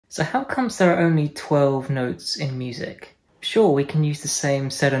So how comes there are only 12 notes in music? Sure, we can use the same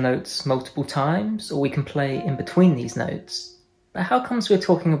set of notes multiple times, or we can play in between these notes. But how comes we're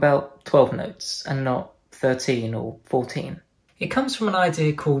talking about 12 notes and not 13 or 14? It comes from an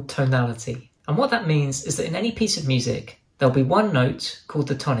idea called tonality. And what that means is that in any piece of music, there'll be one note called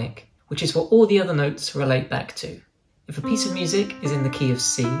the tonic, which is what all the other notes relate back to. If a piece of music is in the key of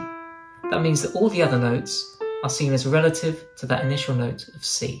C, that means that all the other notes are seen as relative to that initial note of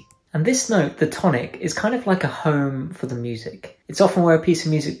C. And this note, the tonic, is kind of like a home for the music. It's often where a piece of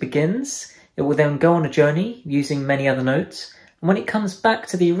music begins. It will then go on a journey using many other notes. And when it comes back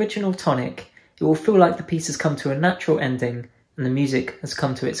to the original tonic, it will feel like the piece has come to a natural ending and the music has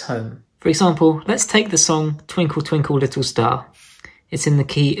come to its home. For example, let's take the song Twinkle Twinkle Little Star. It's in the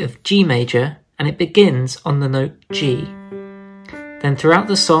key of G major and it begins on the note G. Then throughout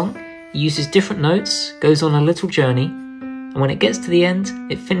the song, it uses different notes, goes on a little journey, and when it gets to the end,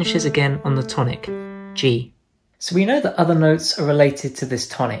 it finishes again on the tonic, G. So we know that other notes are related to this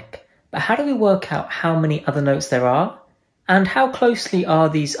tonic, but how do we work out how many other notes there are? And how closely are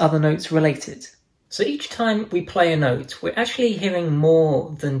these other notes related? So each time we play a note, we're actually hearing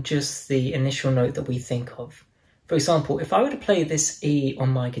more than just the initial note that we think of. For example, if I were to play this E on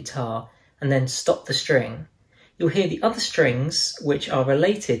my guitar and then stop the string, you'll hear the other strings, which are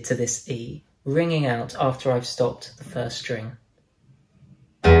related to this E, ringing out after I've stopped the first string.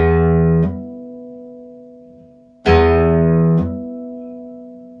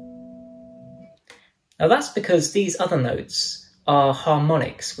 Now that's because these other notes are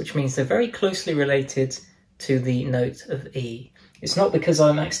harmonics, which means they're very closely related to the note of E. It's not because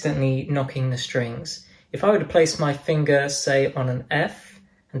I'm accidentally knocking the strings. If I were to place my finger, say, on an F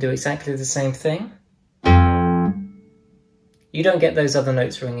and do exactly the same thing, you don't get those other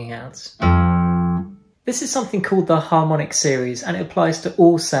notes ringing out. This is something called the Harmonic Series, and it applies to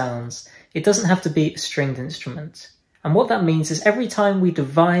all sounds. It doesn't have to be a stringed instrument. And what that means is every time we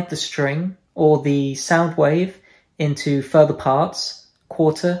divide the string or the sound wave into further parts, a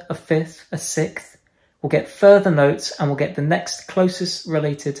quarter, a fifth, a sixth, we'll get further notes and we'll get the next closest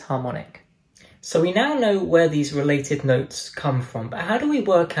related harmonic. So we now know where these related notes come from, but how do we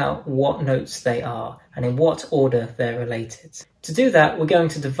work out what notes they are and in what order they're related? To do that, we're going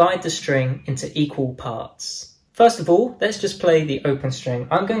to divide the string into equal parts. First of all, let's just play the open string.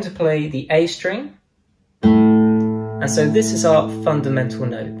 I'm going to play the A string, and so this is our fundamental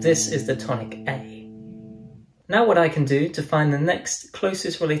note. This is the tonic A. Now what I can do to find the next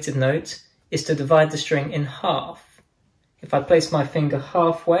closest related note is to divide the string in half. If I place my finger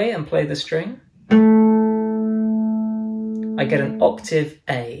halfway and play the string, I get an octave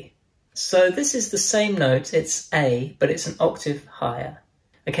A. So this is the same note, it's A, but it's an octave higher.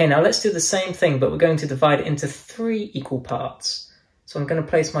 Okay, now let's do the same thing, but we're going to divide it into 3 equal parts. So I'm going to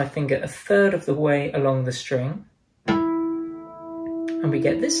place my finger a third of the way along the string, and we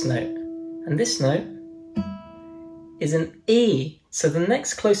get this note. And this note is an E. So the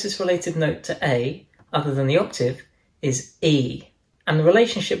next closest related note to A, other than the octave, is E. And the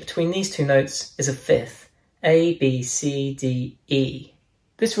relationship between these two notes is a fifth. A, B, C, D, E.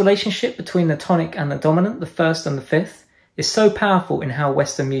 This relationship between the tonic and the dominant, the first and the fifth, is so powerful in how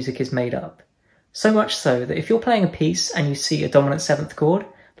Western music is made up. So much so that if you're playing a piece and you see a dominant 7th chord,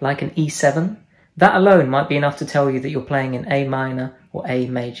 like an E7, that alone might be enough to tell you that you're playing in A minor or A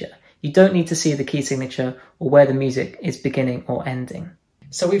major. You don't need to see the key signature or where the music is beginning or ending.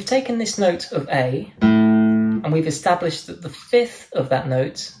 So we've taken this note of A, and we've established that the fifth of that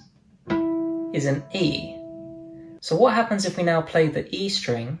note is an E. So what happens if we now play the E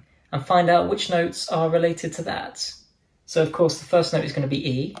string and find out which notes are related to that? So of course the first note is going to be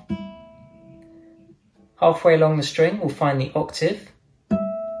E. Halfway along the string we'll find the octave,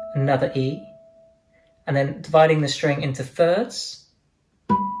 another E, and then dividing the string into thirds,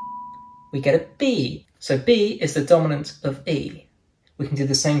 we get a B. So B is the dominant of E. We can do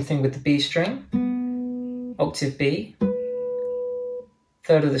the same thing with the B string. Octave B,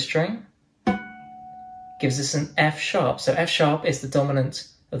 third of the string, gives us an F sharp. So F sharp is the dominant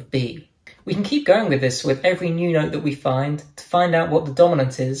of B. We can keep going with this with every new note that we find to find out what the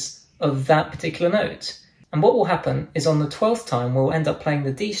dominant is of that particular note. And what will happen is on the 12th time we'll end up playing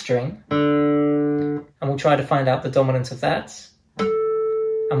the D string, and we'll try to find out the dominant of that,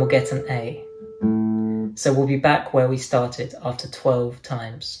 and we'll get an A. So we'll be back where we started after 12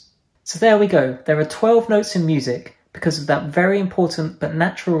 times. So there we go, there are 12 notes in music because of that very important but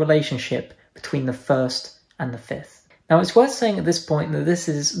natural relationship between the first and the fifth. Now it's worth saying at this point that this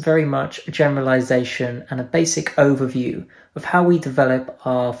is very much a generalization and a basic overview of how we develop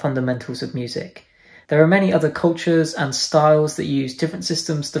our fundamentals of music. There are many other cultures and styles that use different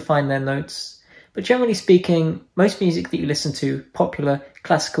systems to find their notes, but generally speaking, most music that you listen to, popular,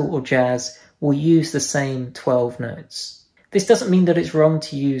 classical or jazz, will use the same 12 notes. This doesn't mean that it's wrong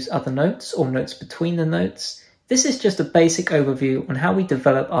to use other notes or notes between the notes. This is just a basic overview on how we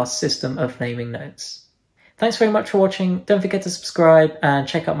develop our system of naming notes. Thanks very much for watching. Don't forget to subscribe and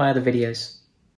check out my other videos.